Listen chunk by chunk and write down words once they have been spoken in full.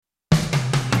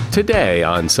Today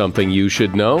on Something You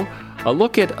Should Know, a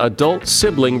look at adult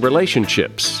sibling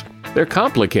relationships. They're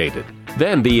complicated.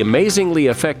 Then the amazingly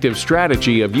effective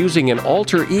strategy of using an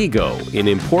alter ego in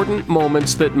important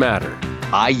moments that matter.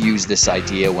 I used this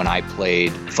idea when I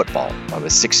played football. I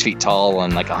was 6 feet tall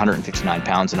and like 159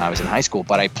 pounds when I was in high school,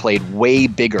 but I played way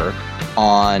bigger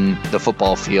on the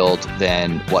football field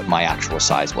than what my actual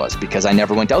size was because I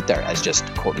never went out there as just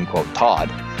quote unquote Todd.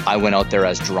 I went out there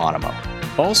as Geronimo.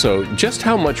 Also, just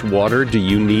how much water do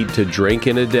you need to drink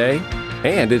in a day?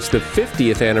 And it's the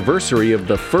 50th anniversary of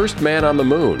the first man on the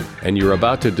moon, and you're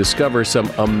about to discover some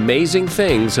amazing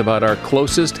things about our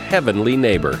closest heavenly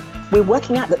neighbor. We're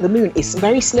working out that the moon is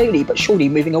very slowly but surely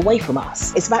moving away from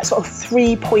us. It's about sort of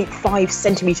 3.5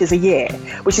 centimetres a year,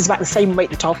 which is about the same rate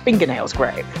that our fingernails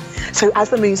grow. So as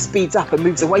the moon speeds up and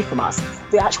moves away from us,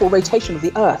 the actual rotation of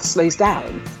the Earth slows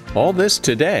down. All this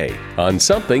today on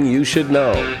Something You Should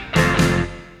Know.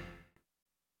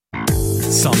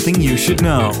 Something you should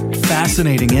know.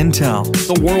 Fascinating intel,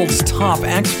 the world's top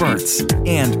experts,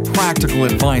 and practical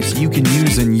advice you can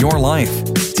use in your life.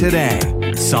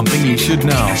 Today, Something You Should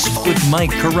Know with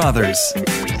Mike Carruthers.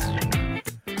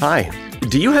 Hi.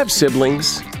 Do you have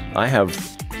siblings? I have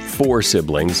 4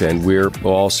 siblings, and we're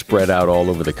all spread out all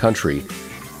over the country.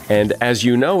 And as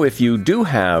you know, if you do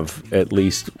have at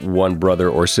least one brother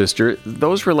or sister,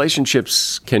 those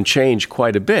relationships can change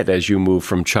quite a bit as you move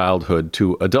from childhood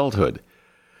to adulthood.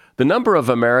 The number of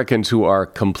Americans who are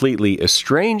completely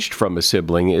estranged from a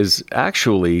sibling is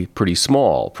actually pretty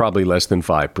small, probably less than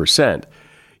 5%.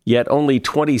 Yet only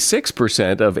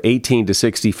 26% of 18 to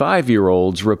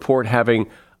 65-year-olds report having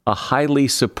a highly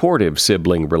supportive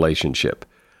sibling relationship.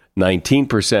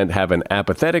 19% have an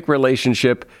apathetic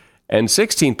relationship, and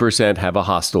 16% have a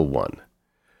hostile one.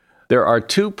 There are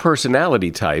 2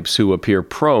 personality types who appear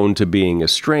prone to being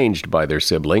estranged by their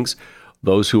siblings: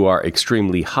 those who are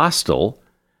extremely hostile,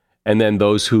 and then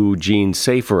those who Gene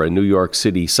Safer, a New York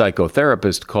City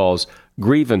psychotherapist, calls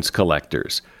grievance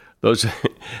collectors. Those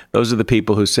are the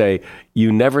people who say,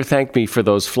 "You never thanked me for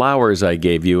those flowers I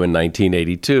gave you in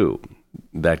 1982.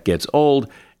 That gets old,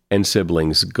 and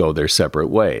siblings go their separate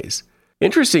ways.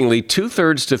 Interestingly,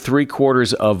 2/3 to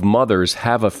 3/4 of mothers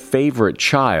have a favorite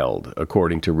child,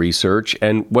 according to research,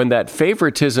 and when that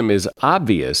favoritism is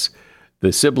obvious,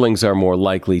 the siblings are more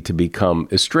likely to become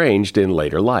estranged in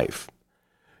later life.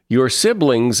 Your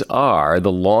siblings are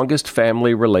the longest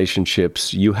family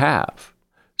relationships you have,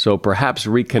 so perhaps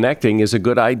reconnecting is a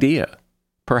good idea.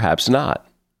 Perhaps not.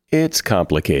 It's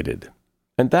complicated,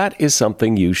 and that is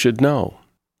something you should know.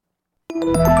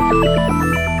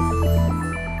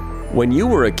 When you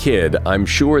were a kid, I'm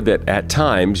sure that at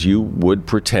times you would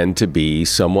pretend to be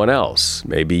someone else.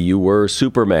 Maybe you were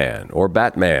Superman or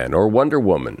Batman or Wonder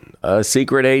Woman, a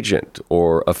secret agent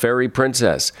or a fairy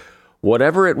princess.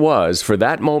 Whatever it was, for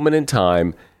that moment in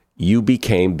time, you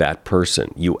became that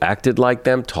person. You acted like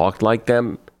them, talked like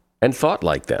them, and thought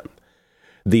like them.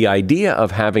 The idea of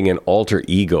having an alter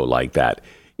ego like that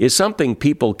is something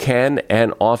people can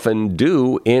and often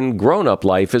do in grown-up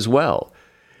life as well.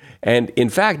 And in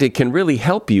fact, it can really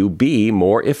help you be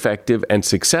more effective and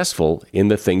successful in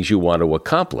the things you want to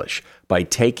accomplish by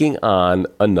taking on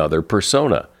another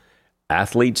persona.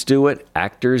 Athletes do it,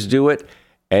 actors do it,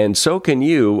 and so can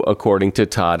you, according to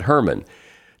Todd Herman.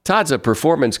 Todd's a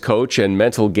performance coach and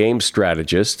mental game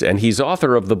strategist, and he's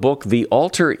author of the book The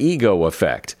Alter Ego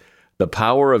Effect: The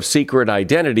Power of Secret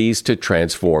Identities to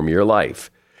Transform Your Life.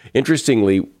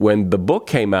 Interestingly, when the book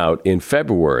came out in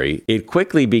February, it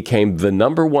quickly became the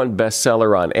 #1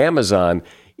 bestseller on Amazon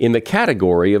in the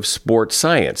category of sports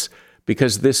science,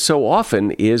 because this so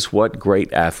often is what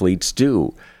great athletes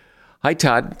do. Hi,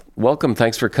 Todd. Welcome.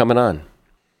 Thanks for coming on.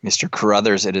 Mr.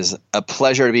 Carruthers, it is a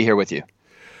pleasure to be here with you.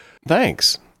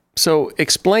 Thanks. So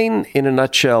explain in a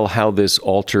nutshell how this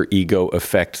alter ego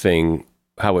effect thing,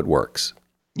 how it works.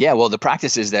 Yeah, well, the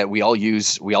practice is that we all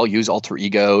use alter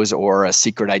egos or a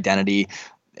secret identity.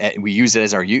 We use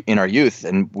it in our youth,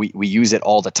 and we use it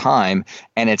all the time.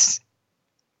 And it's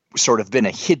sort of been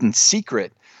a hidden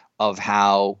secret of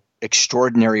how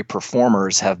extraordinary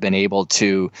performers have been able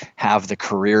to have the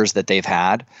careers that they've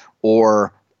had,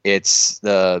 or it's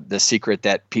the secret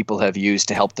that people have used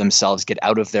to help themselves get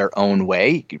out of their own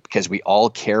way, because we all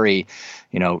carry,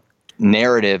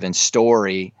 narrative and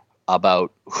story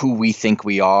about who we think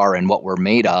we are and what we're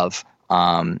made of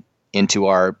into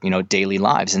our, daily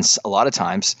lives. And a lot of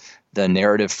times the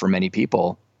narrative for many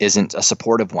people isn't a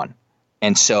supportive one.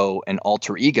 And so an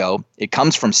alter ego, it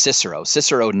comes from Cicero.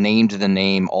 Cicero named the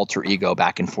name alter ego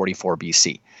back in 44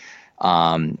 BC.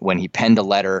 When he penned a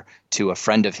letter to a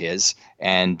friend of his,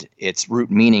 and its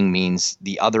root meaning means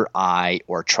the other I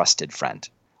or trusted friend.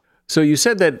 So you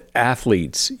said that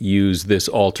athletes use this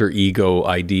alter ego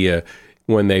idea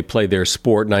when they play their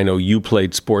sport, and I know you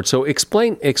played sports. So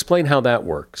explain how that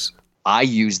works. I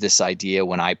used this idea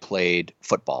when I played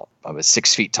football. I was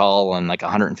 6 feet tall and like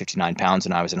 159 pounds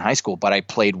when I was in high school, but I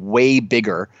played way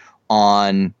bigger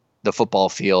on the football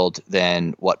field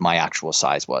than what my actual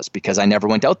size was, because I never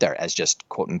went out there as just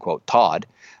quote unquote Todd.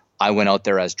 I went out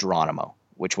there as Geronimo,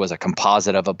 which was a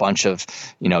composite of a bunch of,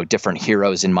 different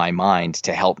heroes in my mind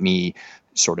to help me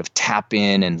sort of tap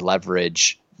in and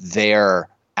leverage their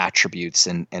attributes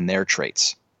and their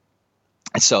traits.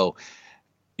 And so,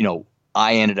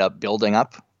 I ended up building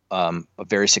up a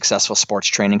very successful sports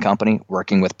training company,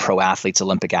 working with pro athletes,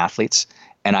 Olympic athletes.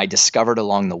 And I discovered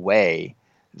along the way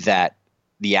that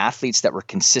the athletes that were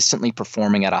consistently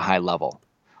performing at a high level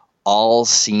all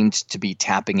seemed to be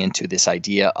tapping into this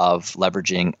idea of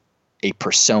leveraging a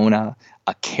persona,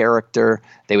 a character.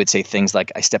 They would say things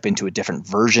like, I step into a different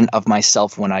version of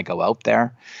myself when I go out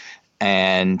there.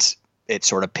 And it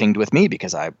sort of pinged with me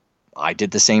because I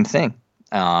did the same thing.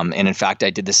 And in fact,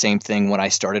 I did the same thing when I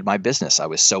started my business. I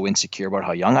was so insecure about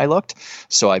how young I looked.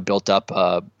 So I built up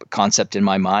a concept in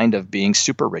my mind of being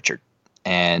Super Richard.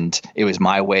 And it was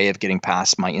my way of getting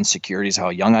past my insecurities, how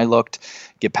young I looked,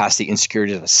 get past the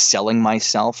insecurities of selling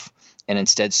myself. And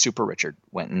instead, Super Richard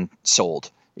went and sold,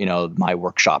 my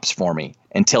workshops for me,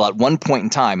 until at one point in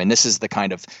time, and this is the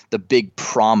kind of the big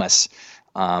promise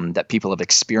that people have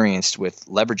experienced with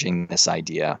leveraging this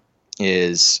idea,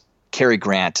 is Cary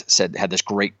Grant had this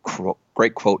great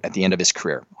quote at the end of his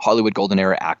career. Hollywood Golden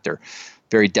Era actor,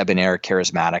 very debonair,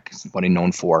 charismatic, what he's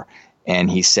known for.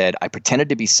 And he said, I pretended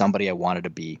to be somebody I wanted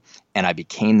to be, and I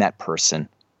became that person,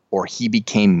 or he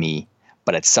became me,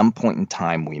 but at some point in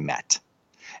time we met.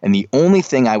 And the only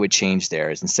thing I would change there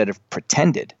is, instead of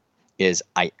pretended, is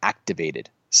I activated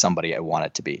somebody I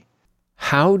wanted to be.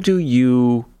 How do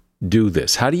you do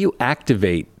this? How do you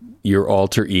activate your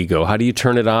alter ego? How do you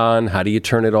turn it on? How do you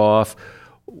turn it off?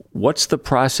 What's the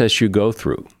process you go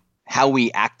through? How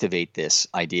we activate this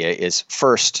idea is,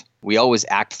 first, we always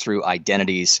act through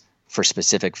identities for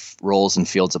specific roles and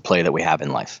fields of play that we have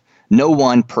in life. No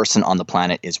one person on the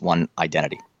planet is one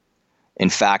identity. In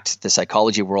fact, the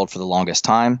psychology world for the longest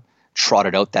time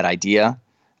trotted out that idea,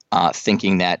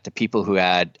 thinking that the people who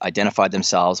had identified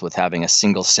themselves with having a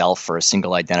single self or a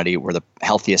single identity were the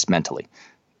healthiest mentally.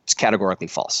 It's categorically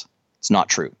false. It's not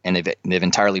true. And they've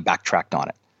entirely backtracked on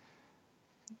it.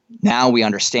 Now we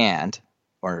understand,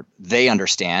 or they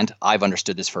understand, I've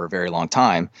understood this for a very long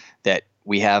time, that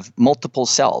we have multiple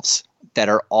selves that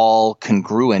are all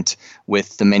congruent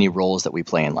with the many roles that we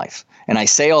play in life. And I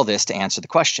say all this to answer the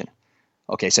question.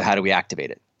 Okay, so how do we activate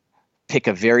it? Pick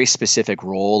a very specific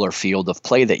role or field of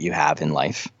play that you have in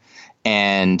life,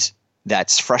 and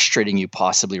that's frustrating you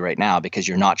possibly right now because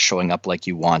you're not showing up like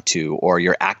you want to, or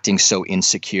you're acting so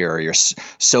insecure, you're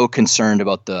so concerned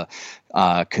about the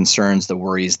concerns, the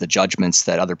worries, the judgments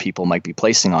that other people might be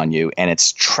placing on you, and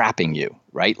it's trapping you,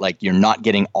 right? Like you're not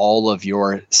getting all of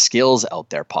your skills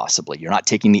out there possibly. You're not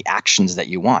taking the actions that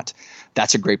you want.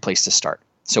 That's a great place to start.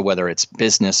 So whether it's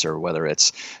business or whether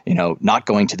it's, not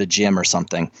going to the gym or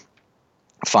something,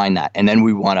 find that. And then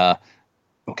we want to,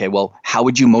 okay, well, how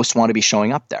would you most want to be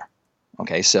showing up there?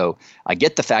 Okay, so I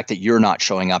get the fact that you're not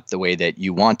showing up the way that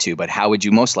you want to, but how would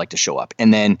you most like to show up?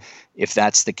 And then if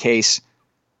that's the case,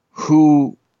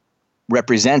 who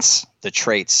represents the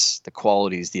traits, the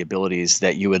qualities, the abilities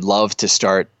that you would love to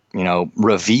start,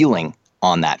 revealing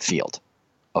on that field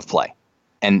of play?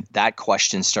 And that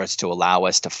question starts to allow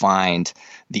us to find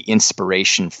the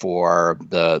inspiration for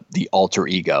the alter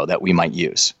ego that we might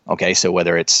use. Okay, so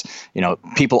whether it's,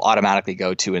 people automatically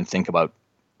go to and think about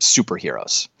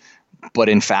superheroes. But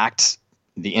in fact,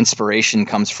 the inspiration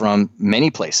comes from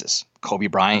many places. Kobe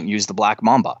Bryant used the Black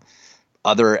Mamba.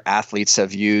 Other athletes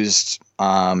have used,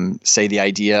 say, the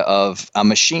idea of a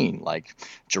machine, like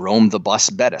Jerome the Bus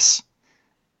Bettis.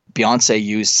 Beyonce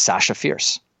used Sasha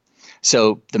Fierce.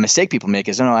 So the mistake people make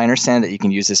is, I understand that you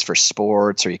can use this for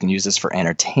sports or you can use this for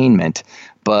entertainment,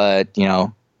 but,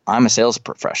 I'm a sales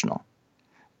professional.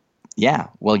 Yeah,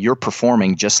 well, you're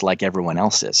performing just like everyone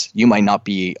else is. You might not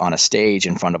be on a stage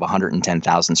in front of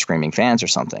 110,000 screaming fans or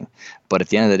something, but at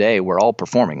the end of the day, we're all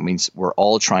performing. It means we're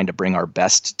all trying to bring our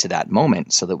best to that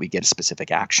moment so that we get a specific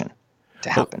action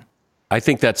to happen. Well, I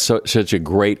think that's such a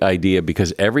great idea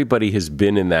because everybody has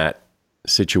been in that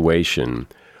situation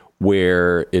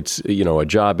where it's, a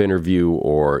job interview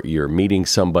or you're meeting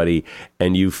somebody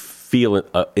and you feel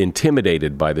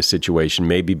intimidated by the situation,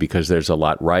 maybe because there's a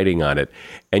lot riding on it,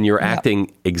 and you're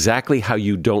acting exactly how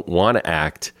you don't want to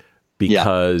act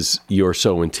because you're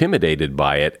so intimidated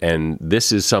by it. And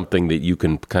this is something that you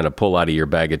can kind of pull out of your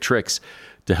bag of tricks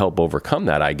to help overcome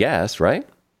that, I guess, right?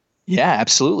 Yeah,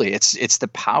 absolutely. It's the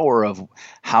power of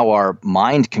how our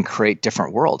mind can create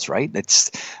different worlds, right?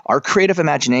 It's our creative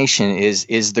imagination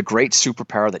is the great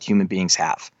superpower that human beings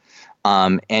have.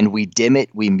 And we dim it,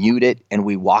 we mute it, and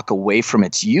we walk away from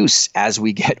its use as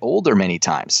we get older many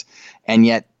times. And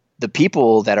yet the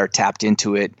people that are tapped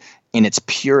into it in its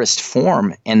purest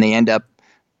form, and they end up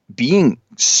being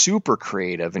super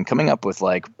creative and coming up with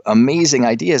like amazing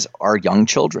ideas, are young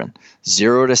children.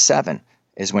 0 to 7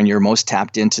 is when you're most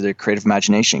tapped into the creative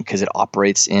imagination, because it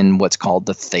operates in what's called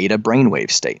the theta brainwave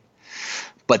state.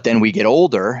 But then we get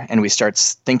older and we start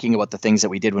thinking about the things that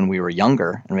we did when we were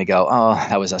younger, and we go, oh,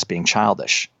 that was us being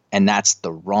childish. And that's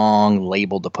the wrong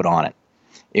label to put on it.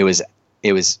 It was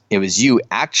you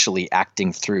actually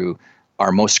acting through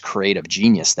our most creative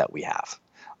genius that we have.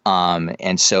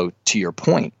 And so to your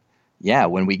point, yeah,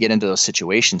 when we get into those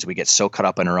situations, we get so caught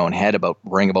up in our own head about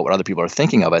worrying about what other people are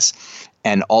thinking of us.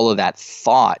 And all of that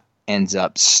thought ends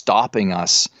up stopping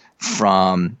us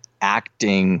from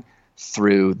acting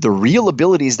through the real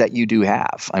abilities that you do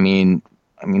have. I mean,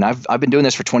 I've been doing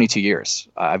this for 22 years.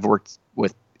 I've worked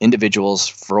with individuals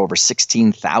for over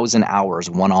 16,000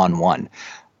 hours one-on-one.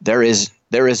 There is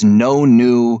no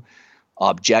new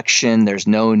objection, there's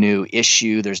no new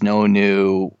issue, there's no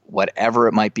new whatever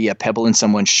it might be, a pebble in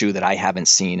someone's shoe that I haven't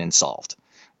seen and solved.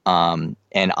 And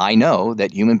I know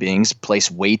that human beings place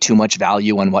way too much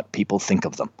value on what people think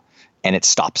of them, and it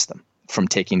stops them from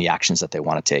taking the actions that they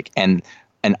want to take. And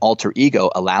an alter ego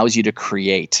allows you to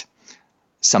create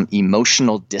some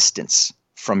emotional distance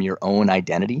from your own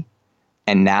identity.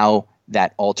 And now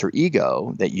that alter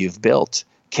ego that you've built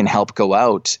can help go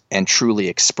out and truly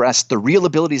express the real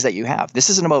abilities that you have. This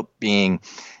isn't about being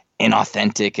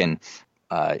inauthentic and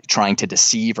trying to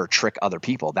deceive or trick other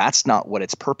people. That's not what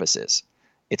its purpose is.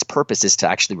 Its purpose is to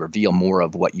actually reveal more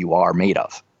of what you are made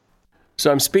of.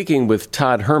 So I'm speaking with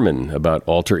Todd Herman about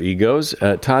alter egos.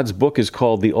 Todd's book is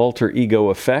called The Alter Ego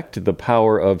Effect: The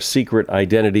Power of Secret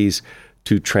Identities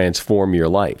to Transform Your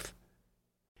Life.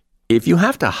 If you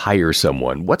have to hire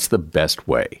someone, what's the best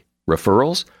way?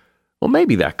 Referrals? Well,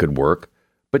 maybe that could work.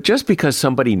 But just because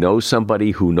somebody knows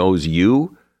somebody who knows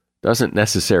you doesn't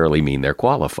necessarily mean they're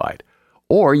qualified.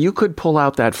 Or you could pull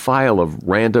out that file of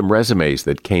random resumes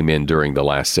that came in during the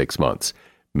last 6 months.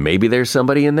 Maybe there's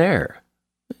somebody in there.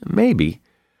 Maybe.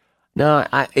 Now,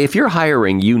 if you're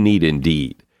hiring, you need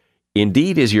Indeed.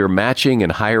 Indeed is your matching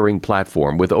and hiring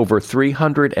platform with over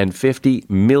 350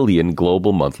 million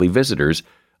global monthly visitors,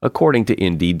 according to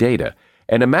Indeed data,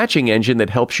 and a matching engine that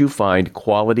helps you find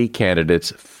quality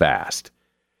candidates fast.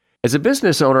 As a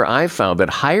business owner, I've found that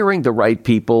hiring the right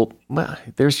people, well,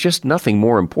 there's just nothing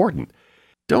more important.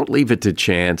 Don't leave it to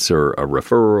chance or a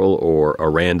referral or a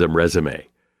random resume.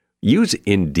 Use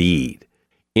Indeed.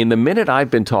 In the minute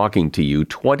I've been talking to you,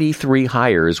 23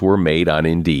 hires were made on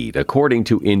Indeed, according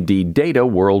to Indeed data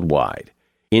worldwide.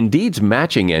 Indeed's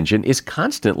matching engine is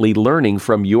constantly learning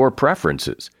from your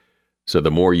preferences. So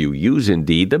the more you use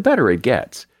Indeed, the better it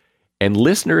gets. And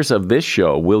listeners of this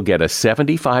show will get a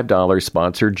 $75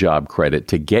 sponsored job credit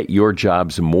to get your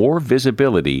jobs more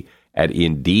visibility at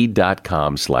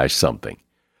Indeed.com/something.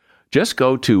 Just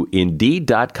go to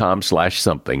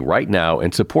Indeed.com/something right now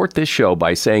and support this show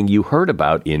by saying you heard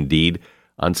about Indeed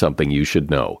on Something You Should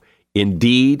Know.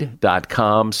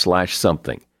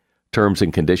 Indeed.com/something. Terms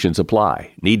and conditions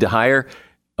apply. Need to hire?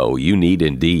 Oh, you need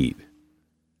Indeed.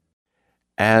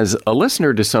 As a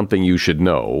listener to Something You Should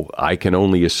Know, I can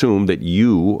only assume that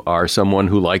you are someone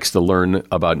who likes to learn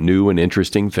about new and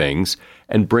interesting things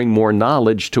and bring more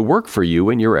knowledge to work for you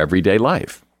in your everyday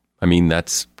life. I mean,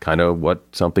 that's kind of what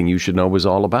Something You Should Know is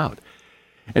all about.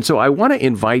 And so I want to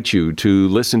invite you to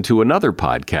listen to another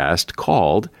podcast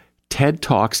called TED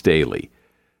Talks Daily.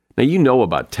 Now, you know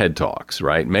about TED Talks,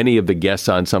 right? Many of the guests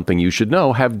on Something You Should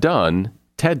Know have done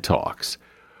TED Talks.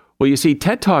 Well, you see,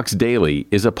 TED Talks Daily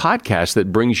is a podcast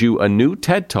that brings you a new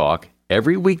TED Talk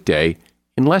every weekday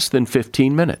in less than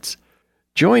 15 minutes.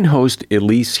 Join host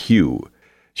Elise Hu.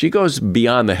 She goes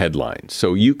beyond the headlines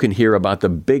so you can hear about the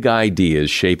big ideas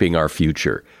shaping our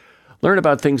future. Learn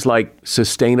about things like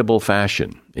sustainable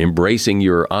fashion, embracing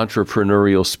your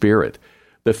entrepreneurial spirit,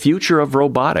 the future of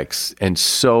robotics, and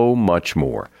so much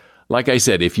more. Like I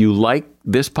said, if you like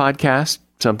this podcast,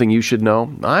 Something You Should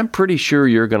Know, I'm pretty sure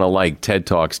you're going to like TED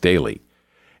Talks Daily.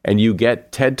 And you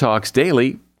get TED Talks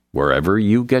Daily wherever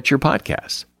you get your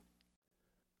podcasts.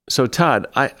 So, Todd,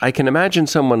 I can imagine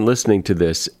someone listening to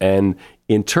this and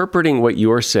interpreting what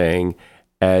you're saying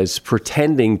as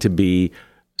pretending to be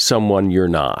someone you're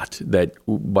not. That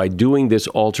by doing this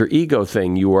alter ego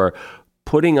thing, you are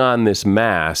putting on this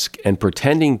mask and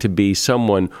pretending to be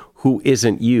someone who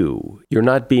isn't you. You're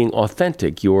not being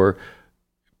authentic. You're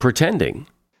pretending.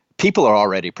 People are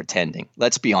already pretending.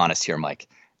 Let's be honest here, Mike.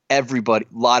 Everybody,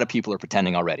 a lot of people are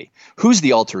pretending already. Who's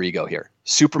the alter ego here?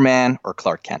 Superman or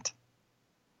Clark Kent?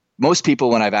 Most people,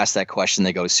 when I've asked that question,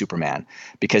 they go Superman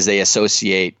because they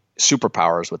associate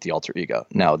superpowers with the alter ego.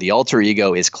 No, the alter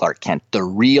ego is Clark Kent. The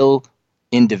real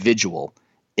individual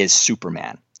is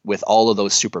Superman with all of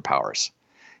those superpowers.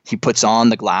 He puts on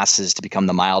the glasses to become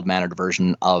the mild-mannered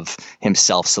version of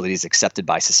himself so that he's accepted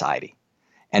by society.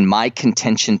 And my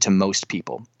contention to most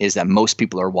people is that most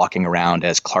people are walking around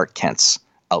as Clark Kents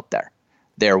out there.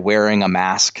 They're wearing a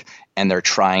mask and they're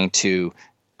trying to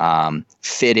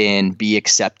fit in, be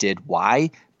accepted. Why?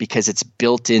 Because it's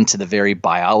built into the very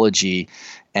biology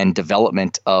and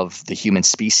development of the human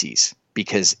species.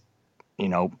 Because,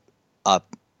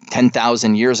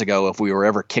 10,000 years ago, if we were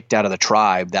ever kicked out of the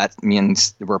tribe, that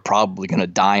means we're probably going to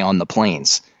die on the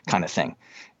plains kind of thing.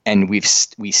 And we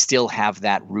still have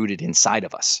that rooted inside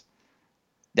of us,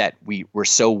 that we're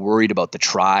so worried about the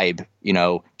tribe,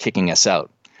 kicking us out.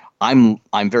 I'm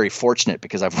very fortunate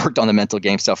because I've worked on the mental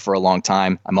game stuff for a long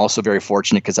time. I'm also very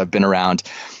fortunate because I've been around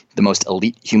the most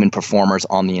elite human performers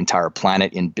on the entire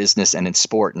planet in business and in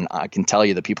sport. And I can tell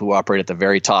you the people who operate at the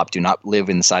very top do not live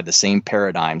inside the same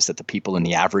paradigms that the people in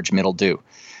the average middle do.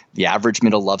 The average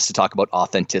middle loves to talk about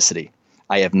authenticity.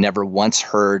 I have never once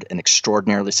heard an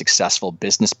extraordinarily successful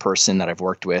business person that I've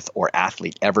worked with or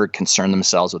athlete ever concern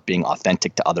themselves with being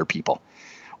authentic to other people.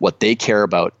 What they care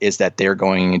about is that they're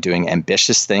going and doing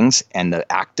ambitious things, and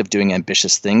the act of doing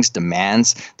ambitious things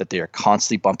demands that they are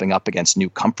constantly bumping up against new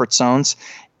comfort zones.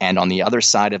 And on the other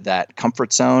side of that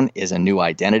comfort zone is a new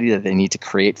identity that they need to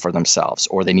create for themselves,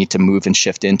 or they need to move and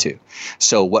shift into.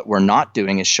 So what we're not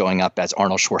doing is showing up as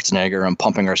Arnold Schwarzenegger and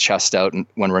pumping our chest out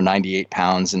when we're 98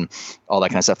 pounds and all that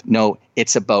kind of stuff. No,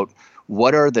 it's about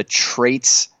what are the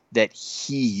traits that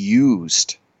he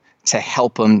used to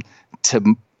help him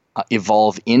to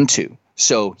evolve into.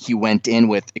 So he went in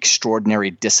with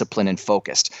extraordinary discipline and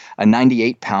focus. A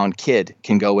 98-pound kid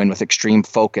can go in with extreme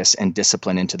focus and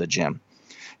discipline into the gym.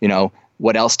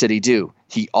 What else did he do?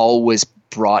 He always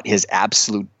brought his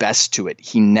absolute best to it.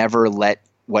 He never let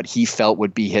what he felt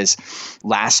would be his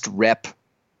last rep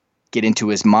get into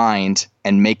his mind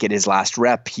and make it his last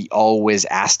rep. He always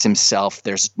asked himself,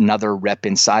 there's another rep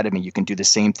inside of me. You can do the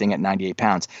same thing at 98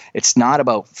 pounds. It's not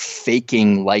about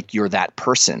faking like you're that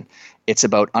person. It's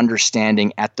about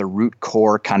understanding at the root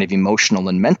core kind of emotional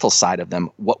and mental side of them,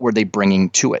 what were they bringing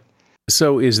to it?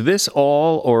 So is this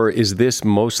all, or is this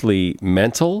mostly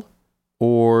mental?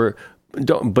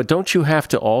 But don't you have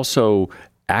to also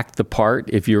act the part?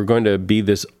 If you're going to be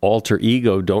this alter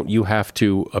ego, don't you have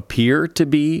to appear to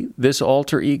be this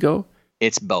alter ego?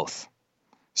 It's both.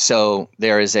 So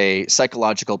there is a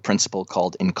psychological principle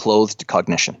called enclothed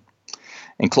cognition.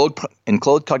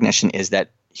 Enclothed cognition is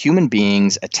that human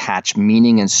beings attach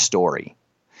meaning and story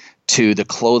to the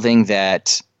clothing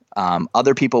that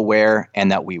other people wear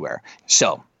and that we wear.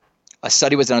 So a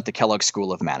study was done at the Kellogg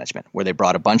School of Management where they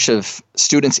brought a bunch of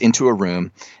students into a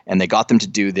room and they got them to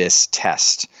do this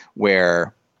test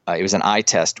where it was an eye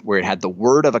test where it had the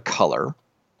word of a color,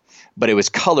 but it was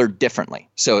colored differently.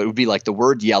 So it would be like the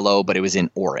word yellow, but it was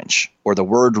in orange, or the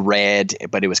word red,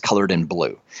 but it was colored in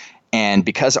blue. And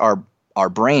because our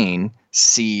brain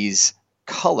sees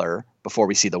color before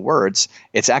we see the words,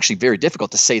 it's actually very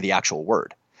difficult to say the actual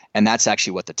word. And that's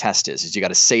actually what the test is you got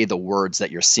to say the words that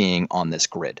you're seeing on this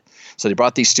grid. So they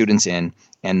brought these students in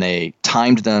and they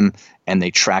timed them and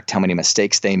they tracked how many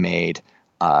mistakes they made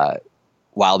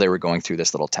while they were going through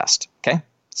this little test. Okay.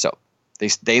 So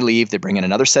they leave, they bring in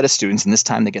another set of students, and this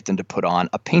time they get them to put on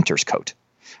a painter's coat,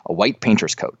 a white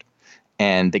painter's coat,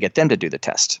 and they get them to do the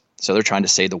test. So they're trying to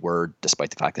say the word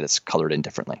despite the fact that it's colored in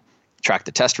differently. Track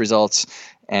the test results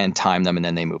and time them, and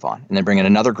then they move on. And then bring in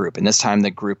another group. And this time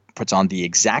the group puts on the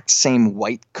exact same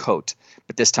white coat,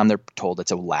 but this time they're told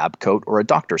it's a lab coat or a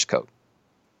doctor's coat.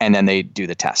 And then they do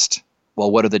the test.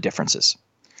 Well, what are the differences?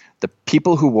 The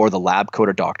people who wore the lab coat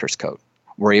or doctor's coat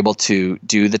were able to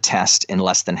do the test in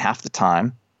less than half the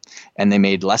time, and they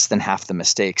made less than half the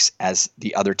mistakes as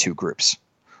the other two groups.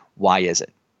 Why is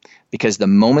it? Because the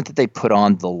moment that they put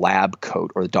on the lab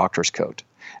coat or the doctor's coat,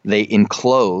 they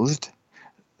enclosed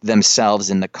themselves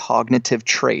in the cognitive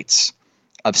traits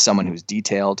of someone who's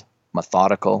detailed,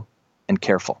 methodical, and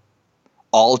careful.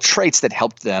 All traits that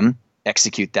helped them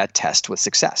execute that test with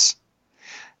success.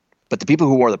 But the people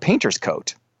who wore the painter's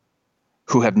coat,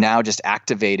 who have now just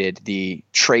activated the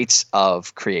traits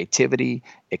of creativity,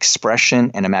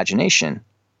 expression, and imagination,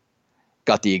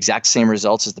 got the exact same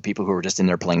results as the people who were just in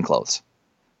their plain clothes.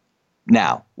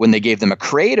 Now, when they gave them a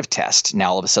creative test,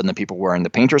 now all of a sudden the people wearing the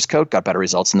painter's coat got better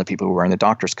results than the people who were wearing the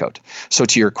doctor's coat. So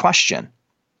to your question,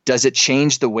 does it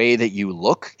change the way that you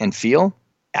look and feel?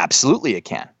 Absolutely it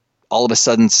can. All of a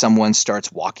sudden someone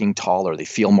starts walking taller. They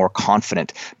feel more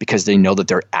confident because they know that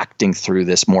they're acting through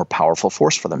this more powerful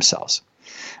force for themselves.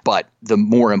 But the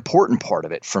more important part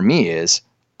of it for me is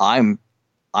I'm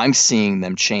seeing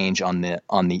them change on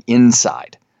the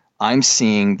inside. I'm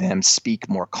seeing them speak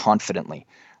more confidently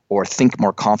or think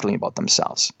more confidently about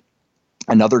themselves.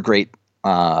 Another great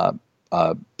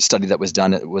study that was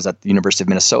done was at the University of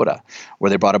Minnesota, where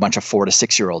they brought a bunch of 4 to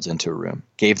 6 year olds into a room,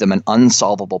 gave them an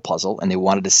unsolvable puzzle, and they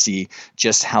wanted to see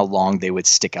just how long they would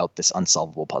stick out this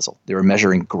unsolvable puzzle. They were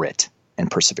measuring grit and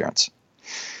perseverance.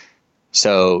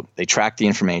 So they tracked the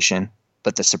information,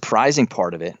 but the surprising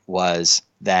part of it was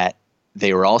that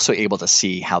they were also able to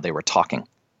see how they were talking.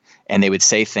 And they would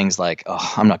say things like,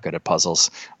 "Oh, I'm not good at puzzles.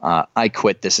 I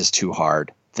quit. This is too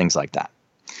hard." Things like that.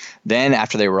 Then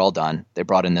after they were all done, they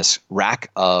brought in this rack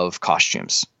of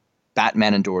costumes,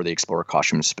 Batman and Dora the Explorer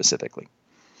costumes specifically.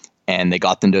 And they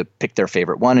got them to pick their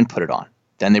favorite one and put it on.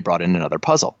 Then they brought in another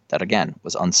puzzle that, again,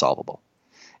 was unsolvable.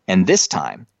 And this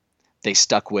time, they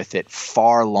stuck with it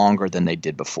far longer than they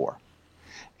did before.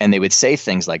 And they would say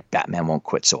things like, "Batman won't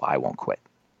quit, so I won't quit.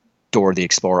 Dora the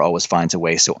Explorer always finds a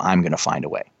way, so I'm going to find a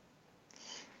way."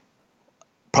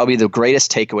 Probably the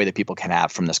greatest takeaway that people can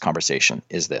have from this conversation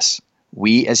is this.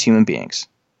 We as human beings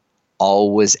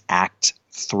always act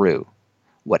through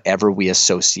whatever we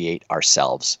associate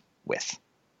ourselves with.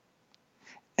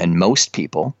 And most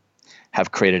people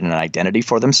have created an identity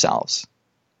for themselves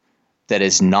that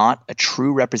is not a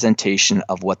true representation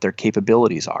of what their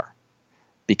capabilities are,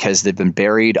 because they've been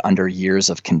buried under years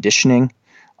of conditioning,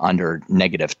 under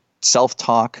negative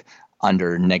self-talk,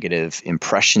 under negative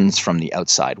impressions from the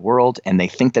outside world, and they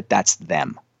think that that's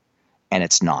them, and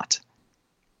it's not.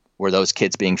 Were those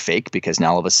kids being fake because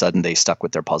now all of a sudden they stuck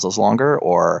with their puzzles longer,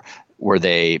 or were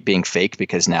they being fake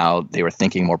because now they were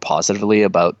thinking more positively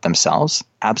about themselves?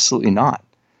 Absolutely not.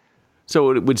 So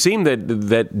it would seem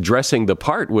that dressing the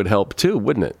part would help too,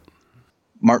 wouldn't it?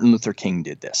 Martin Luther King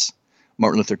did this.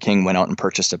 Martin Luther King went out and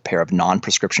purchased a pair of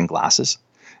non-prescription glasses.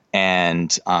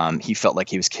 And he felt like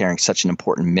he was carrying such an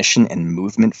important mission and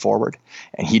movement forward,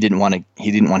 and he didn't want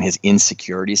his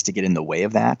insecurities to get in the way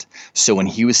of that. So when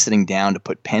he was sitting down to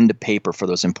put pen to paper for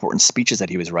those important speeches that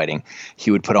he was writing,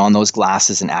 he would put on those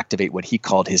glasses and activate what he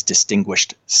called his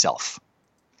distinguished self,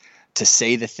 to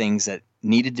say the things that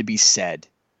needed to be said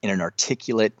in an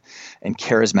articulate and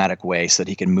charismatic way so that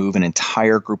he could move an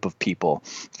entire group of people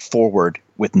forward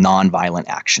with nonviolent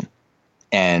action.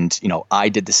 And, I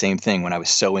did the same thing when I was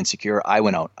so insecure. I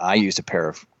went out, I used a pair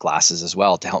of glasses as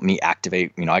well to help me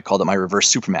activate, I called it my reverse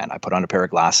Superman. I put on a pair of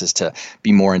glasses to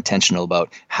be more intentional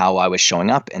about how I was showing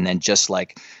up. And then just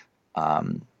like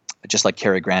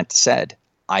Cary Grant said,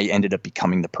 I ended up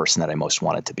becoming the person that I most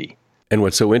wanted to be. And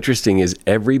what's so interesting is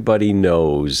everybody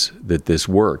knows that this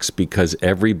works because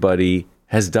everybody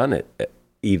has done it,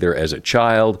 either as a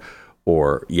child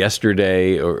or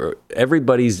yesterday, or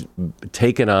everybody's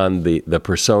taken on the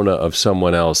persona of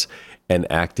someone else and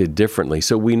acted differently.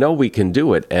 So we know we can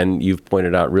do it, and you've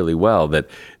pointed out really well that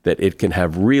it can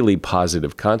have really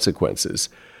positive consequences.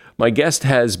 My guest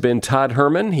has been Todd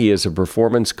Herman. He is a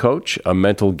performance coach, a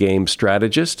mental game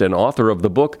strategist, and author of the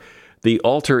book, The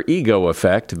Alter Ego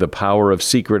Effect, The Power of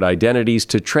Secret Identities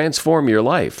to Transform Your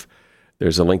Life.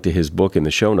 There's a link to his book in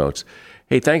the show notes.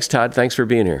 Hey, thanks, Todd. Thanks for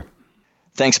being here.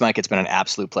 Thanks, Mike. It's been an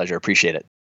absolute pleasure. Appreciate it.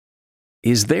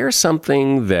 Is there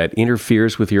something that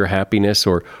interferes with your happiness,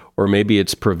 or maybe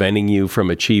it's preventing you from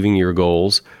achieving your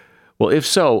goals? Well, if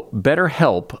so,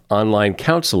 BetterHelp Online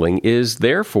Counseling is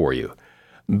there for you.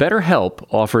 BetterHelp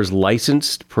offers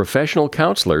licensed professional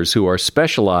counselors who are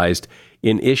specialized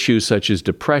in issues such as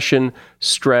depression,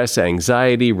 stress,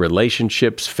 anxiety,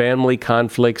 relationships, family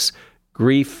conflicts,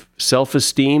 grief,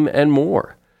 self-esteem, and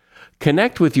more.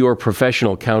 Connect with your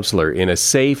professional counselor in a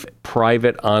safe,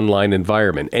 private online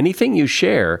environment. Anything you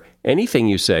share, anything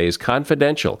you say is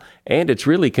confidential, and it's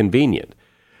really convenient.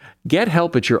 Get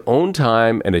help at your own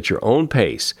time and at your own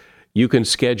pace. You can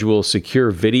schedule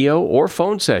secure video or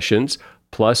phone sessions,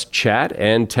 plus chat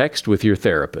and text with your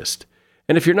therapist.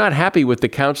 And if you're not happy with the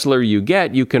counselor you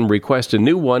get, you can request a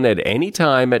new one at any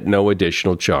time at no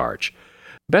additional charge.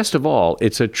 Best of all,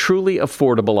 it's a truly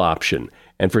affordable option.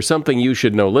 And for Something You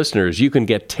Should Know listeners, you can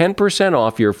get 10%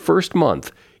 off your first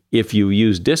month if you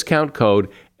use discount code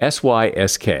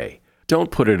SYSK.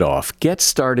 Don't put it off. Get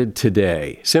started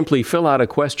today. Simply fill out a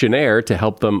questionnaire to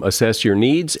help them assess your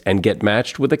needs and get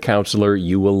matched with a counselor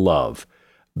you will love.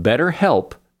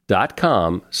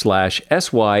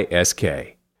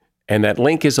 betterhelp.com/SYSK. And that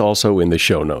link is also in the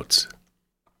show notes.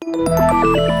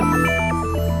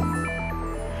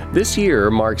 This year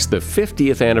marks the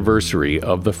 50th anniversary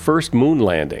of the first moon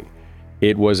landing.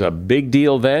 It was a big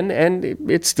deal then, and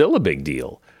it's still a big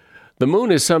deal. The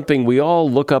moon is something we all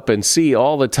look up and see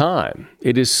all the time.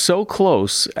 It is so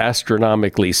close,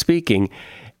 astronomically speaking,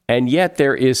 and yet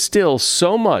there is still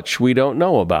so much we don't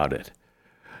know about it.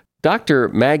 Dr.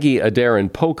 Maggie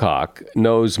Adaran-Pocock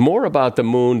knows more about the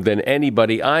moon than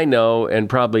anybody I know and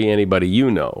probably anybody you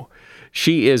know.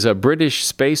 She is a British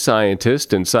space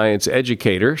scientist and science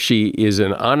educator. She is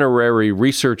an honorary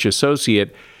research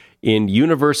associate in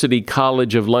University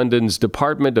College of London's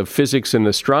Department of Physics and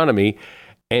Astronomy,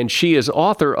 and she is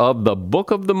author of The Book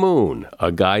of the Moon,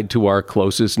 A Guide to Our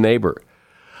Closest Neighbor.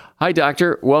 Hi,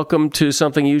 Doctor. Welcome to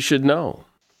Something You Should Know.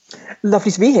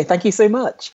 Lovely to be here. Thank you so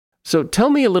much. So tell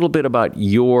me a little bit about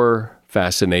your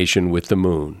fascination with the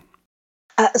moon.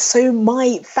 So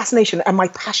my fascination and my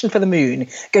passion for the moon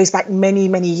goes back many,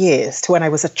 many years to when I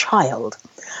was a child.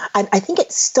 And I think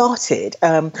it started,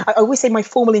 I always say my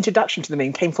formal introduction to the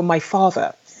moon came from my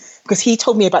father, because he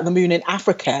told me about the moon in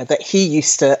Africa that he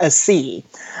used to see.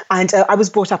 And I was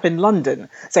brought up in London.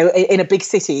 So in a big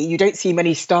city, you don't see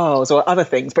many stars or other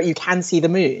things, but you can see the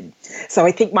moon. So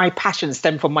I think my passion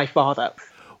stemmed from my father.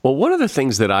 Well, one of the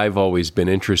things that I've always been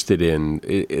interested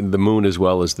in the moon as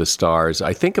well as the stars,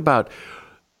 I think about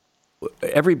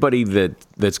everybody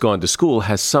that's gone to school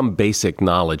has some basic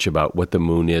knowledge about what the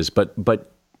moon is.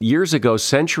 But years ago,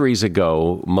 centuries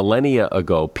ago, millennia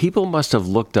ago, people must have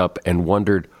looked up and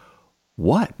wondered,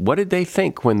 what did they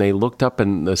think when they looked up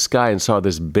in the sky and saw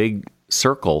this big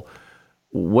circle?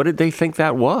 What did they think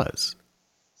that was?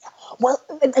 Well,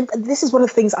 and this is one of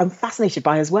the things I'm fascinated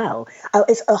by as well.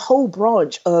 It's a whole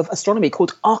branch of astronomy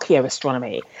called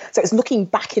archaeoastronomy. So it's looking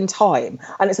back in time,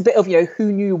 and it's a bit of,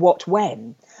 who knew what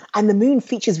when. And the moon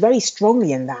features very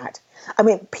strongly in that. I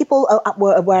mean, people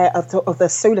were aware of the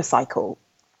solar cycle,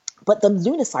 but the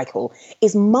lunar cycle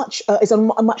is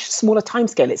on a much smaller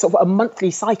timescale. It's sort of a monthly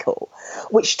cycle,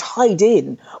 which tied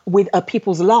in with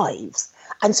people's lives.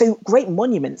 And so great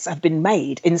monuments have been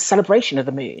made in celebration of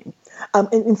the moon.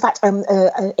 In fact,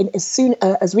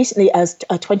 as recently as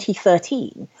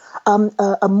 2013,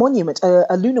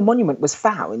 a lunar monument was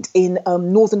found in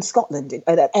northern Scotland, in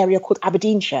an area called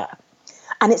Aberdeenshire.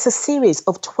 And it's a series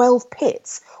of 12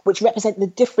 pits which represent the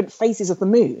different phases of the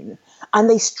moon. And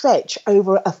they stretch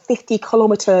over a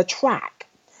 50-kilometre track.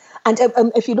 And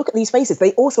if you look at these phases,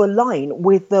 they also align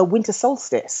with the winter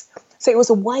solstice. So it was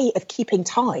a way of keeping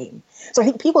time. So I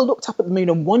think people looked up at the moon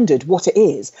and wondered what it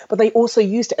is, but they also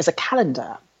used it as a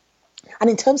calendar. And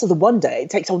in terms of the wonder,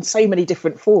 it takes on so many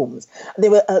different forms.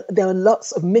 There are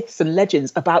lots of myths and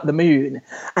legends about the moon.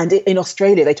 And in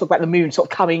Australia, they talk about the moon sort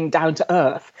of coming down to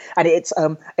Earth. And he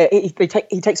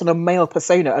takes on a male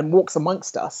persona and walks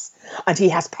amongst us. And he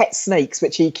has pet snakes,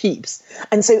 which he keeps.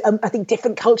 And so I think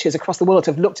different cultures across the world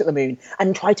have looked at the moon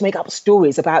and tried to make up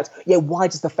stories about, why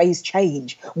does the phase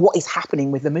change? What is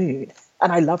happening with the moon?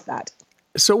 And I love that.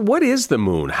 So what is the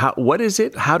moon? What is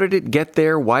it? How did it get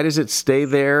there? Why does it stay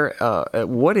there?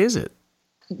 What is it?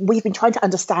 We've been trying to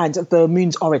understand the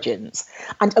moon's origins.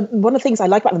 And one of the things I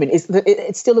like about the moon is that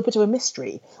it's still a bit of a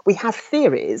mystery. We have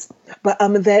theories, but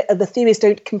the theories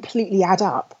don't completely add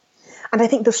up. And I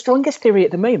think the strongest theory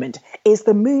at the moment is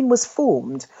the moon was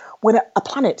formed when a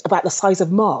planet about the size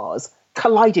of Mars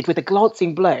collided with a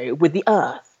glancing blow with the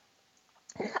Earth.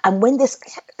 And when this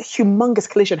humongous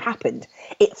collision happened,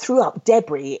 it threw up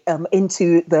debris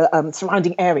into the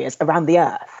surrounding areas around the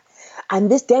Earth.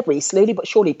 And this debris slowly but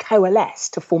surely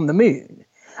coalesced to form the moon.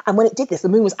 And when it did this, the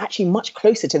moon was actually much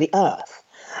closer to the Earth.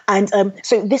 And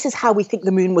so this is how we think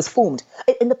the moon was formed.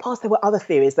 In the past, there were other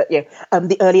theories that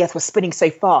the early Earth was spinning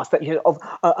so fast that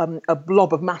a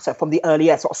blob of matter from the early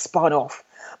Earth sort of spun off.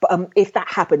 But if that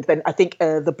happened, then I think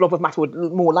the blob of matter would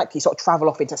more likely sort of travel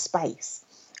off into space.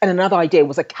 And another idea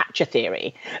was a capture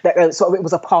theory, that it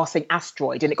was a passing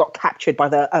asteroid and it got captured by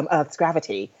the Earth's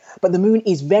gravity. But the moon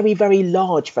is very, very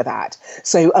large for that.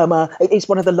 So it's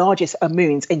one of the largest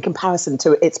moons in comparison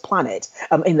to its planet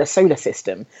in the solar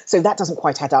system. So that doesn't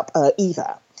quite add up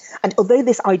either. And although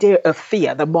this idea of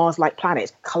Theia, the Mars-like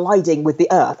planet, colliding with the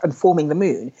Earth and forming the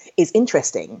moon is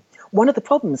interesting, one of the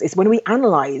problems is when we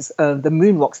analyze the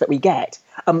moon rocks that we get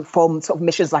from sort of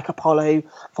missions like Apollo,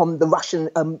 from the Russian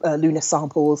lunar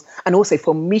samples, and also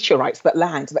from meteorites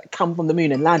that come from the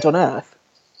moon and land on Earth.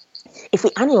 If we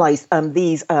analyze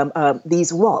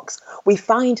these rocks, we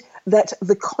find that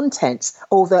the contents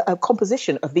or the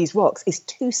composition of these rocks is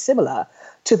too similar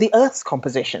to the Earth's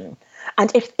composition.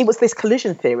 And if it was this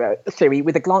collision theory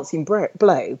with a glancing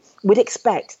blow, we'd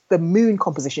expect the moon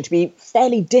composition to be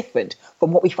fairly different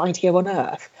from what we find here on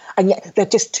Earth. And yet they're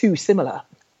just too similar.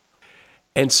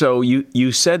 And so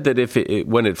you said that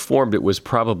when it formed, it was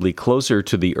probably closer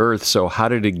to the Earth. So how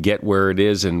did it get where it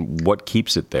is and what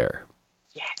keeps it there?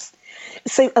 Yes.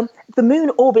 So the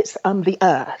moon orbits the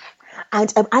Earth.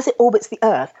 And as it orbits the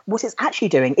Earth, what it's actually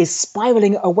doing is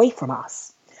spiraling away from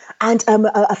us. And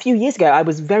a few years ago, I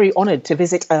was very honored to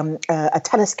visit a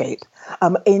telescope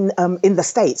in the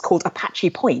States called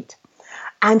Apache Point.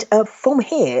 And from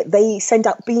here, they send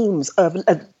out beams of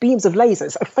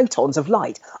lasers, of photons of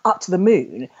light up to the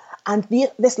moon. And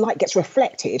this light gets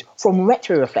reflected from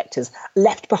retroreflectors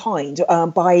left behind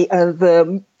by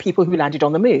the people who landed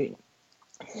on the moon.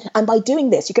 And by doing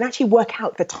this, you can actually work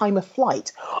out the time of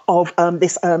flight of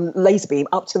this laser beam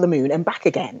up to the moon and back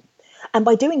again. And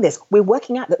by doing this, we're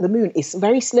working out that the moon is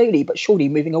very slowly but surely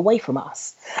moving away from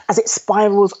us as it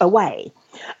spirals away.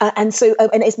 And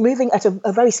it's moving at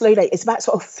a very slow rate. It's about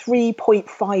sort of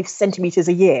 3.5 centimeters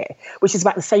a year, which is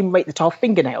about the same rate that our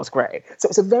fingernails grow. So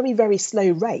it's a very, very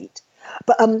slow rate.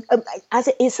 But as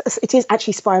it is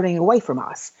actually spiraling away from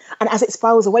us. And as it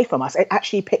spirals away from us, it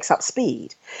actually picks up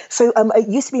speed. So it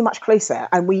used to be much closer,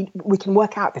 and we can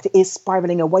work out that it is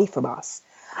spiraling away from us.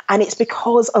 And it's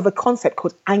because of a concept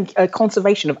called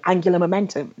conservation of angular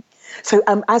momentum. So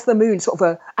as the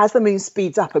moon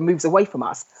speeds up and moves away from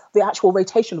us, the actual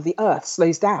rotation of the Earth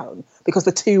slows down because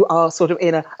the two are sort of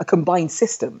in a combined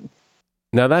system.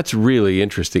 Now, that's really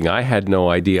interesting. I had no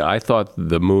idea. I thought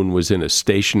the moon was in a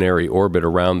stationary orbit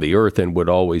around the Earth and would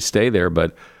always stay there,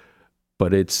 but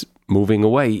it's moving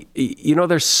away. You know,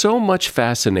 there's so much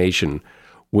fascination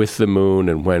with the moon,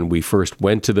 and when we first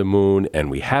went to the moon,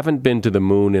 and we haven't been to the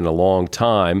moon in a long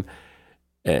time,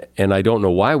 and I don't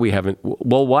know why we haven't.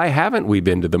 Well, why haven't we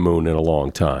been to the moon in a long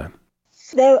time?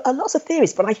 There are lots of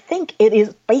theories, but I think it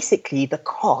is basically the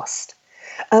cost.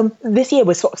 This year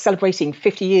we're sort of celebrating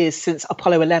 50 years since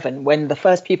Apollo 11, when the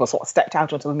first people sort of stepped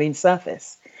out onto the moon's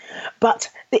surface. But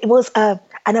it was a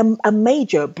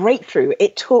major breakthrough.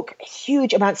 It took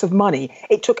huge amounts of money.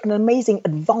 It took an amazing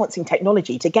advancing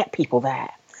technology to get people there.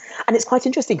 And it's quite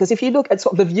interesting because if you look at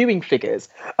sort of the viewing figures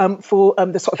for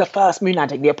the first moon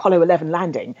landing, the Apollo 11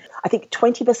 landing, I think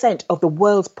 20% of the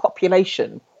world's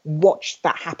population watched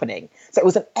that happening. So it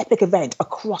was an epic event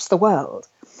across the world.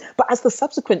 But as the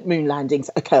subsequent moon landings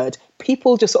occurred,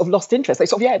 people just sort of lost interest. They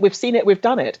sort of, yeah, we've seen it, we've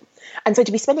done it. And so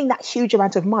to be spending that huge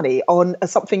amount of money on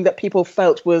something that people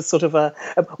felt was sort of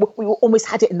we almost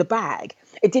had it in the bag,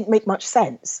 it didn't make much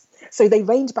sense. So they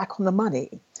reined back on the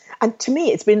money. And to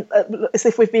me, it's been as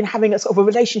if we've been having a sort of a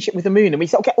relationship with the moon, and we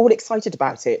sort of get all excited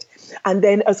about it, and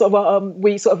then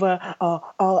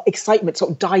our excitement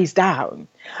sort of dies down.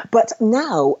 But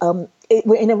now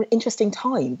we're in an interesting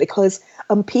time because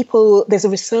there's a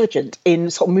resurgence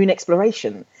in sort of moon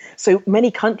exploration. So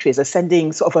many countries are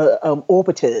sending sort of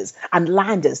orbiters and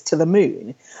landers to the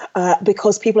moon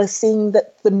because people are seeing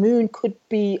that the moon could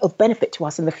be of benefit to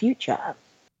us in the future.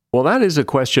 Well, that is a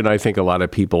question I think a lot of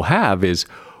people have is,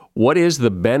 what is the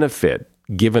benefit,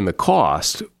 given the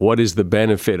cost, what is the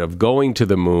benefit of going to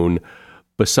the moon,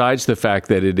 besides the fact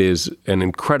that it is an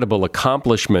incredible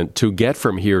accomplishment to get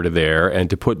from here to there and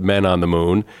to put men on the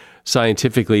moon?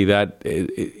 Scientifically, that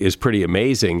is pretty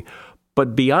amazing.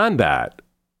 But beyond that,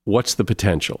 what's the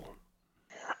potential?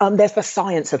 There's the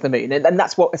science of the moon, and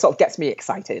that's what sort of gets me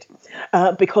excited.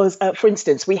 Because, for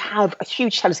instance, we have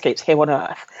huge telescopes here on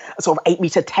Earth, sort of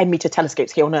 8-meter, 10-meter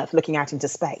telescopes here on Earth looking out into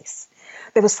space.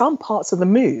 There are some parts of the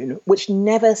moon which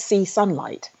never see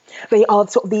sunlight. They are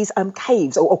sort of these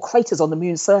caves or craters on the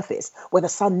moon's surface where the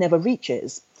sun never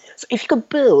reaches. So if you could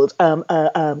build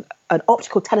an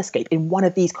optical telescope in one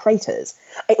of these craters,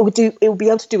 it would be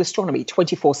able to do astronomy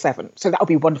 24/7. So that would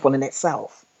be wonderful in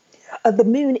itself. The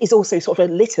moon is also sort of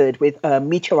littered with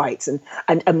meteorites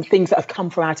and things that have come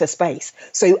from outer space.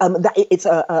 So it's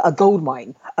a gold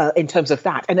mine in terms of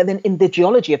that. And then in the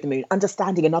geology of the moon,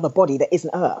 understanding another body that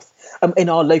isn't Earth in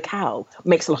our locale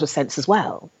makes a lot of sense as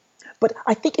well. But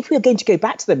I think if we're going to go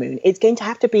back to the moon, it's going to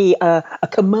have to be a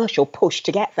commercial push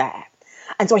to get there.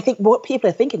 And so I think what people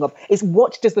are thinking of is,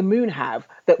 what does the moon have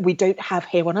that we don't have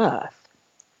here on Earth?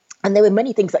 And there were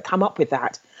many things that come up with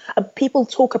that. People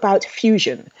talk about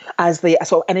fusion as the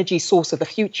sort of energy source of the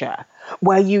future,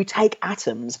 where you take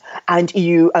atoms and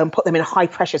you put them in high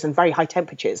pressures and very high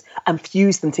temperatures and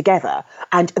fuse them together.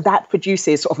 And that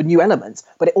produces sort of new elements,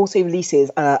 but it also releases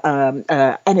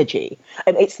energy.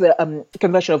 And it's the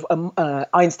conversion of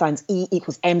Einstein's E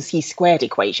equals mc squared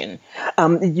equation.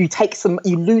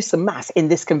 You lose some mass in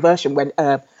this conversion when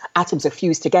atoms are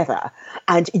fused together,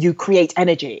 and you create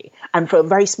energy. And for a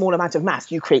very small amount of mass,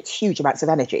 you create huge amounts of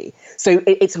energy. So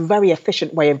it's a very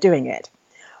efficient way of doing it.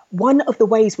 One of the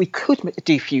ways we could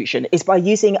do fusion is by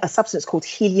using a substance called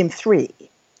helium-3.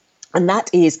 And that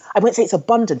is, I won't say it's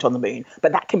abundant on the moon,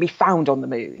 but that can be found on the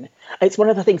moon. It's one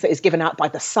of the things that is given out by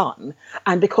the sun.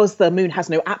 And because the moon has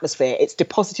no atmosphere, it's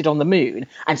deposited on the moon.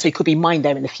 And so it could be mined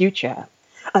there in the future.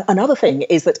 Another thing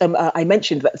is that I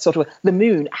mentioned that sort of the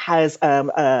moon has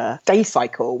a day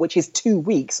cycle, which is 2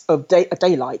 weeks of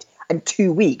daylight and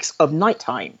 2 weeks of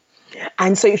nighttime.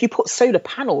 And so if you put solar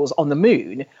panels on the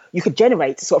moon, you could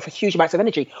generate sort of huge amounts of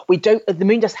energy. The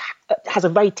moon just has a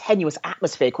very tenuous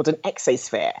atmosphere called an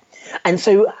exosphere. And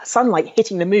so sunlight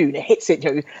hitting the moon, hits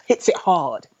it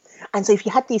hard. And so if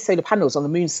you had these solar panels on the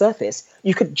moon's surface,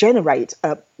 you could generate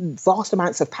vast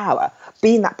amounts of power,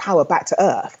 beam that power back to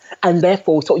Earth, and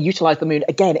therefore sort of utilize the moon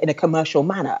again in a commercial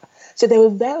manner. So there were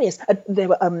rare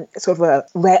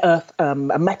earth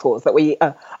metals that we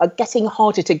are getting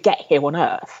harder to get here on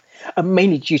Earth,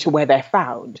 mainly due to where they're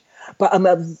found. But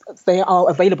they are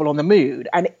available on the moon.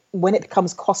 And when it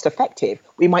becomes cost effective,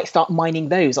 we might start mining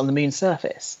those on the moon's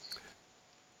surface.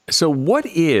 So what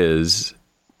is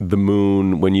the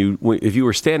moon if you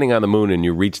were standing on the moon and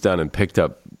you reached down and picked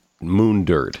up moon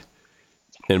dirt,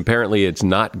 and apparently it's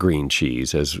not green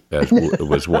cheese as it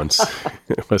was once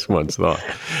thought.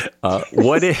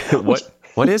 What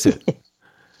is it?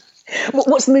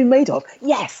 What's the moon made of?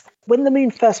 Yes, when the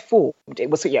moon first formed, it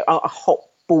was a hot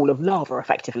ball of lava,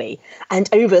 effectively, and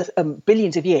over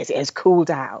billions of years, it has cooled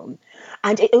down.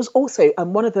 And it was also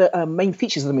one of the main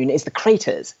features of the moon is the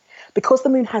craters. Because the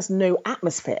moon has no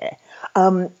atmosphere,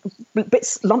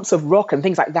 lumps of rock and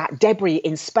things like that, debris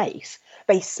in space,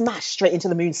 they smash straight into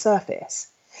the moon's surface.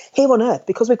 Here on Earth,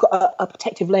 because we've got a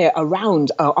protective layer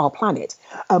around our planet,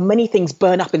 many things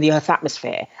burn up in the Earth's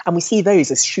atmosphere, and we see those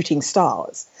as shooting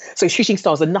stars. So shooting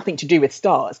stars are nothing to do with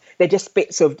stars. They're just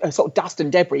bits of sort of dust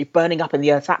and debris burning up in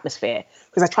the Earth's atmosphere.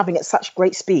 Because they're traveling at such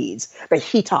great speeds, they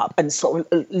heat up and sort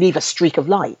of leave a streak of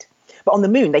light. But on the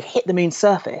moon, they hit the moon's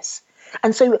surface.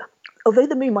 And so although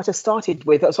the moon might have started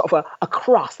with a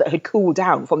crust that had cooled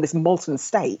down from this molten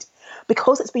state,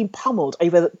 because it's been pummeled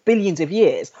over billions of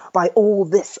years by all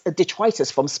this detritus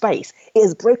from space, it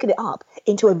has broken it up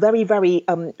into a very, very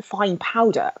fine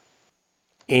powder.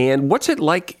 And what's it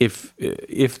like if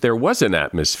there was an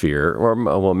atmosphere, or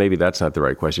well, maybe that's not the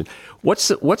right question. What's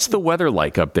the weather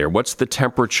like up there? What's the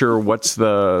temperature? What's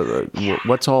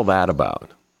all that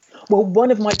about? Well,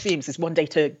 one of my dreams is one day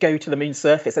to go to the moon's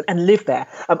surface and live there.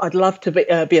 I'd love to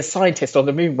be a scientist on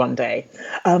the moon one day.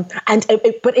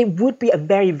 But it would be a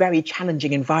very, very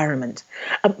challenging environment.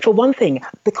 For one thing,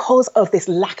 because of this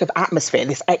lack of atmosphere,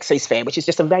 this exosphere, which is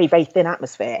just a very, very thin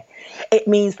atmosphere, it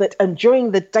means that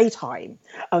during the daytime,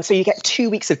 so you get 2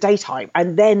 weeks of daytime,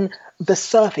 and then the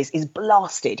surface is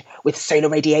blasted with solar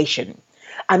radiation.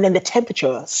 And then the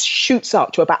temperature shoots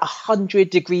up to about 100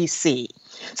 degrees C.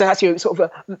 So that's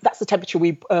that's the temperature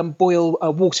we boil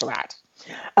water at.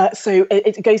 So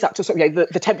it goes up to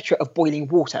the temperature of boiling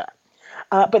water.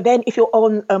 But then if you're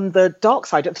on the dark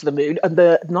side of the moon and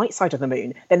the night side of the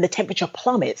moon, then the temperature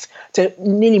plummets to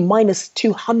nearly minus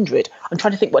 200. I'm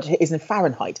trying to think what it is in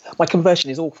Fahrenheit. My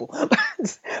conversion is awful.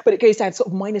 But it goes down sort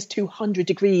of minus 200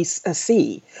 degrees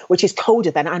C, which is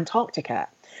colder than Antarctica.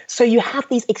 So you have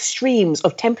these extremes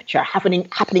of temperature happening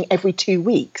every 2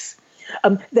 weeks.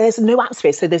 There's no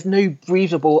atmosphere, so there's no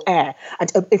breathable air.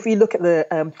 And if we look at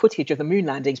the footage of the moon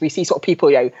landings, we see sort of people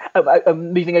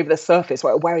moving over the surface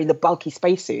wearing the bulky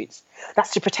spacesuits.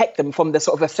 That's to protect them from the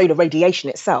sort of solar radiation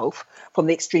itself, from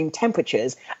the extreme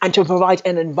temperatures, and to provide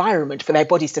an environment for their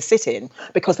bodies to sit in,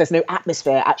 because there's no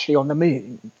atmosphere actually on the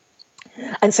moon.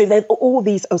 And so there's all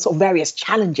these sort of various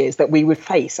challenges that we would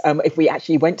face if we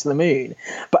actually went to the moon.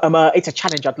 But it's a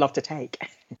challenge I'd love to take.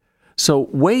 So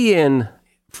weigh in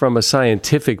from a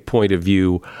scientific point of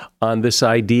view on this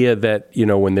idea that,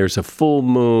 when there's a full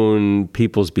moon,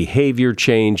 people's behavior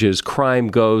changes, crime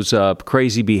goes up,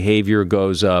 crazy behavior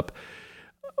goes up.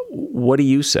 What do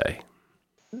you say?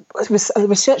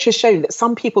 Research has shown that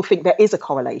some people think there is a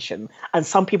correlation and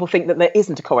some people think that there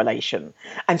isn't a correlation.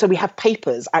 And so we have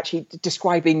papers actually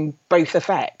describing both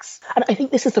effects. And I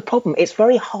think this is the problem. It's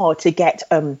very hard to get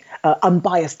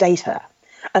unbiased data.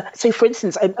 So, for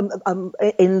instance,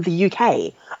 in the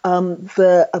UK,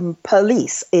 the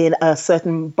police in a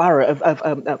certain borough of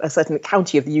a certain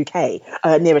county of the UK,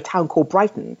 near a town called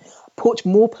Brighton, put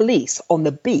more police on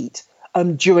the beat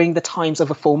during the times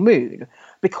of a full moon,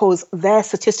 because their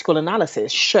statistical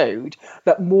analysis showed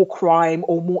that more crime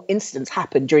or more incidents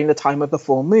happened during the time of the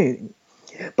full moon.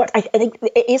 But I think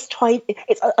it's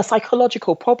a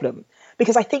psychological problem,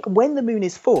 because I think when the moon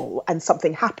is full and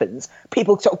something happens,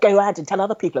 people sort of go out and tell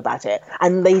other people about it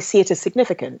and they see it as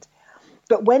significant.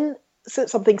 But when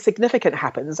something significant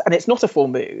happens and it's not a full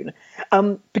moon,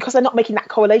 because they're not making that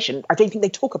correlation, I don't think they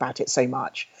talk about it so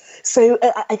much. So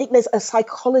I think there's a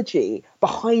psychology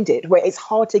behind it where it's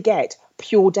hard to get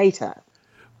pure data.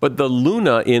 But the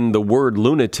luna in the word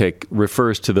lunatic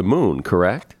refers to the moon,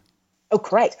 correct? Oh,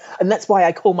 correct. And that's why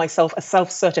I call myself a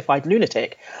self-certified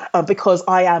lunatic, because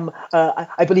I am,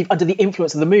 I believe, under the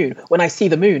influence of the moon. When I see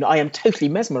the moon, I am totally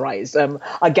mesmerized.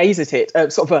 I gaze at it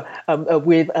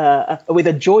with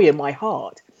a joy in my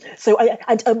heart. So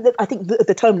I think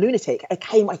the term lunatic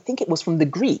came, I think it was from the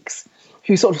Greeks,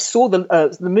 who sort of saw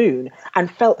the moon and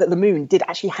felt that the moon did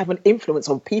actually have an influence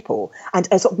on people, and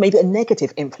sort of maybe a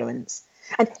negative influence.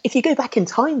 And if you go back in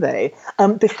time, though,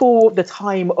 before the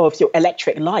time of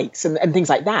electric lights and things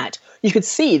like that, you could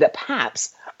see that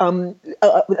perhaps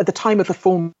at the time of the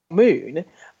full moon,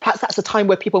 perhaps that's a time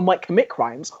where people might commit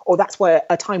crimes, or that's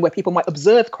a time where people might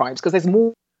observe crimes because there's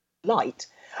more light.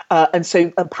 And so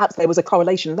perhaps there was a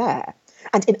correlation there.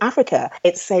 And in Africa,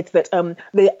 it's said that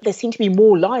there seem to be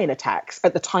more lion attacks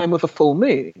at the time of a full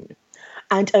moon.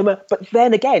 And but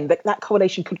then again, that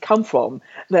correlation could come from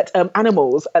that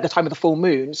animals at the time of the full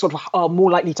moon sort of are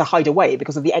more likely to hide away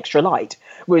because of the extra light,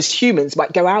 whereas humans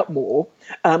might go out more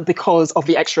because of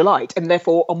the extra light and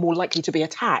therefore are more likely to be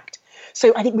attacked.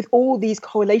 So I think with all these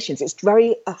correlations, it's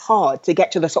very hard to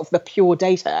get to the sort of the pure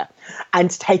data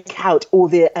and take out all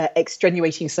the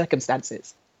extenuating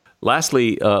circumstances.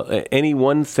 Lastly, any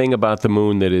one thing about the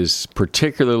moon that is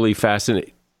particularly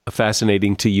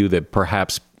fascinating to you that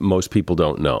perhaps most people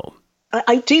don't know?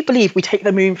 I do believe we take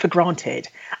the moon for granted.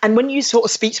 And when you sort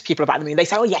of speak to people about the moon, they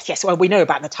say, oh, yes, well, we know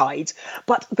about the tides.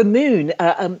 But the moon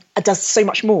does so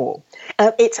much more.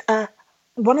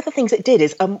 One of the things it did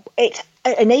is it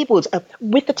enabled,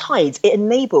 with the tides, it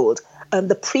enabled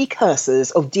the precursors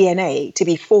of DNA to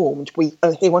be formed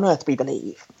here on Earth, we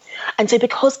believe. And so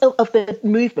because of the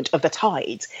movement of the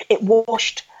tides, it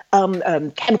washed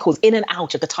chemicals in and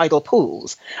out of the tidal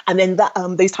pools, and then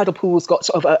those tidal pools got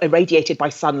sort of irradiated by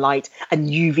sunlight and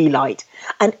UV light.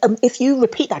 And if you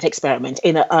repeat that experiment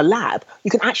in a lab,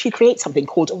 you can actually create something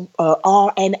called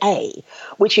RNA,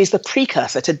 which is the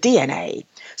precursor to DNA.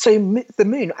 So the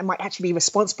moon might actually be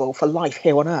responsible for life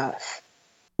here on Earth.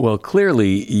 Well,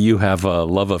 clearly you have a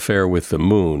love affair with the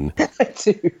moon. I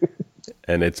do.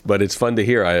 But it's fun to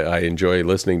hear. I enjoy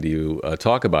listening to you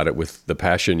talk about it with the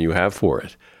passion you have for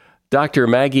it. Dr.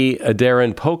 Maggie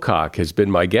Aderin-Pocock has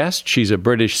been my guest. She's a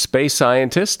British space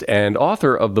scientist and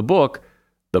author of the book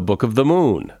of the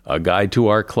Moon, A Guide to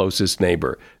Our Closest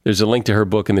Neighbor. There's a link to her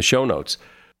book in the show notes.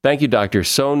 Thank you, Doctor.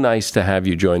 So nice to have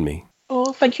you join me.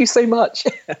 Oh, thank you so much.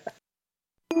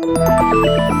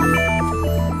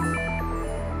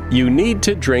 You need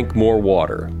to drink more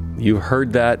water. You've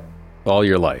heard that all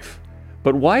your life.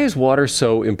 But why is water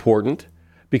so important?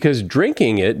 Because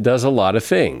drinking it does a lot of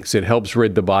things. It helps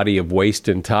rid the body of waste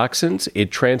and toxins,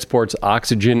 it transports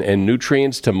oxygen and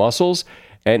nutrients to muscles,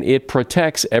 and it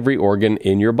protects every organ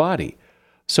in your body.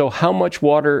 So how much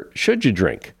water should you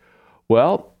drink?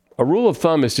 Well, a rule of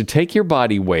thumb is to take your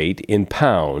body weight in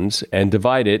pounds and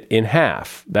divide it in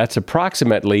half. That's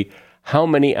approximately how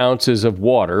many ounces of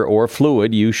water or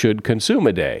fluid you should consume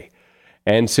a day.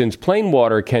 And since plain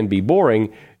water can be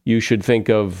boring, you should think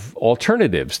of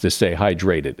alternatives to stay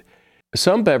hydrated.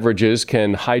 Some beverages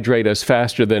can hydrate us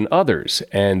faster than others,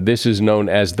 and this is known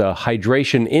as the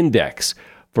hydration index.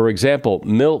 For example,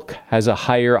 milk has a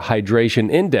higher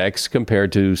hydration index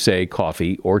compared to, say,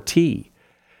 coffee or tea.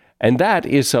 And that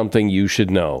is something you should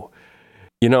know.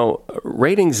 You know,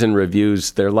 ratings and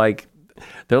reviews, they're like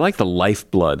the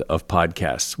lifeblood of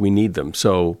podcasts. We need them.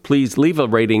 So please leave a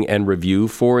rating and review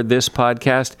for this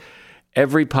podcast.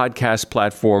 Every podcast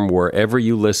platform, wherever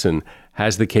you listen,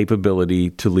 has the capability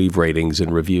to leave ratings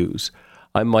and reviews.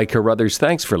 I'm Mike Carruthers.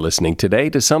 Thanks for listening today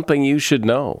to Something You Should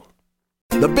Know.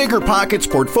 The Bigger Pockets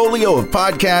portfolio of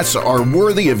podcasts are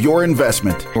worthy of your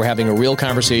investment. We're having a real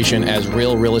conversation as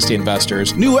real estate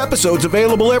investors. New episodes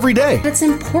available every day. It's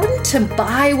important to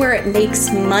buy where it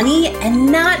makes money and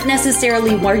not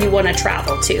necessarily where you want to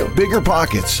travel to. Bigger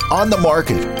Pockets, On the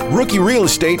Market, Rookie Real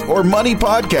Estate, or Money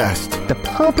Podcast. The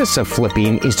purpose of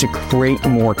flipping is to create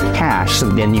more cash so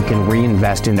then you can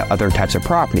reinvest into other types of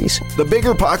properties. The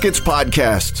Bigger Pockets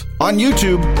Podcast on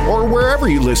YouTube or wherever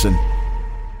you listen.